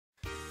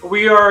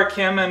We are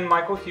Kim and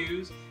Michael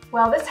Hughes.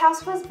 Well, this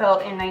house was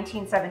built in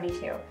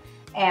 1972,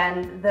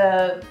 and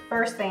the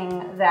first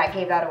thing that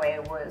gave that away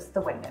was the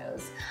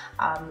windows.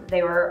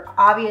 They were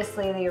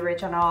obviously the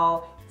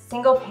original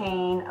single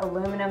pane,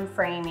 aluminum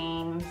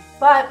framing,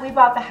 but we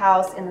bought the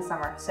house in the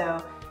summer,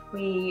 so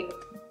we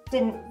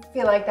didn't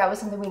feel like that was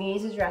something we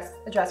needed to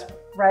address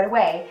right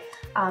away.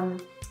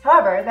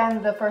 However,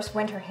 then the first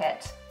winter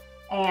hit,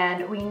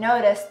 and we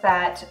noticed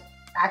that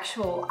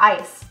actual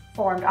ice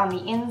formed on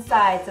the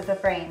insides of the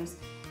frames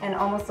and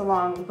almost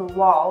along the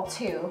wall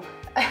too.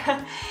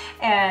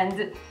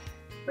 And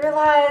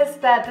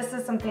realized that this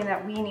is something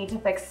that we need to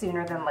fix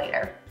sooner than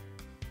later.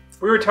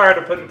 We were tired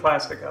of putting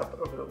plastic up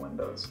over the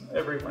windows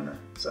every winter,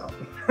 so.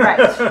 Right,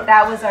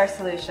 that was our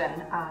solution.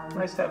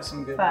 Nice to have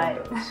some good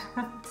windows.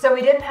 So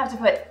we didn't have to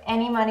put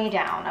any money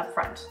down up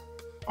front.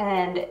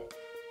 And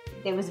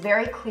it was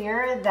very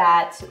clear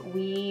that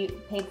we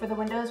paid for the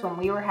windows when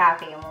we were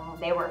happy and when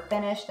they were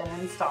finished and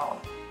installed.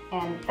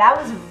 And that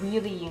was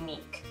really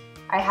unique.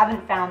 I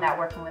haven't found that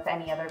working with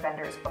any other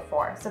vendors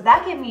before. So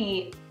that gave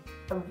me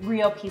a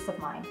real peace of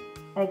mind.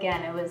 And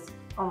again, it was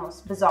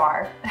almost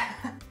bizarre.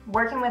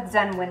 Working with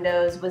Zen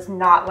Windows was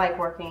not like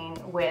working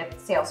with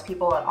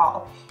salespeople at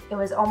all. It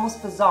was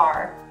almost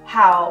bizarre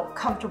how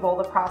comfortable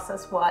the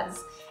process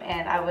was.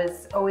 And I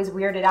was always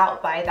weirded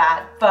out by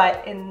that,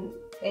 but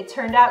it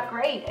turned out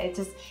great.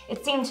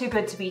 It seemed too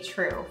good to be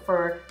true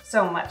for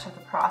so much of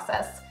the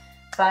process,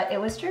 but it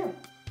was true.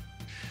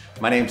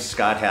 My name's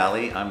Scott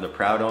Halley. I'm the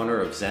proud owner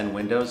of Zen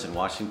Windows in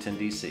Washington,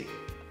 D.C.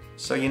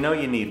 So you know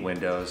you need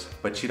windows,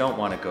 but you don't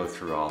want to go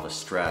through all the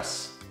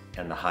stress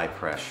and the high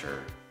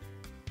pressure.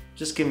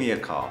 Just give me a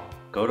call.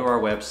 Go to our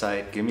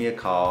website, give me a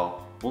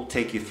call. We'll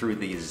take you through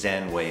the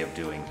Zen way of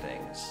doing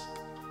things.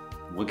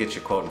 We'll get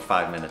you a quote in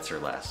 5 minutes or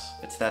less.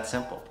 It's that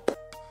simple.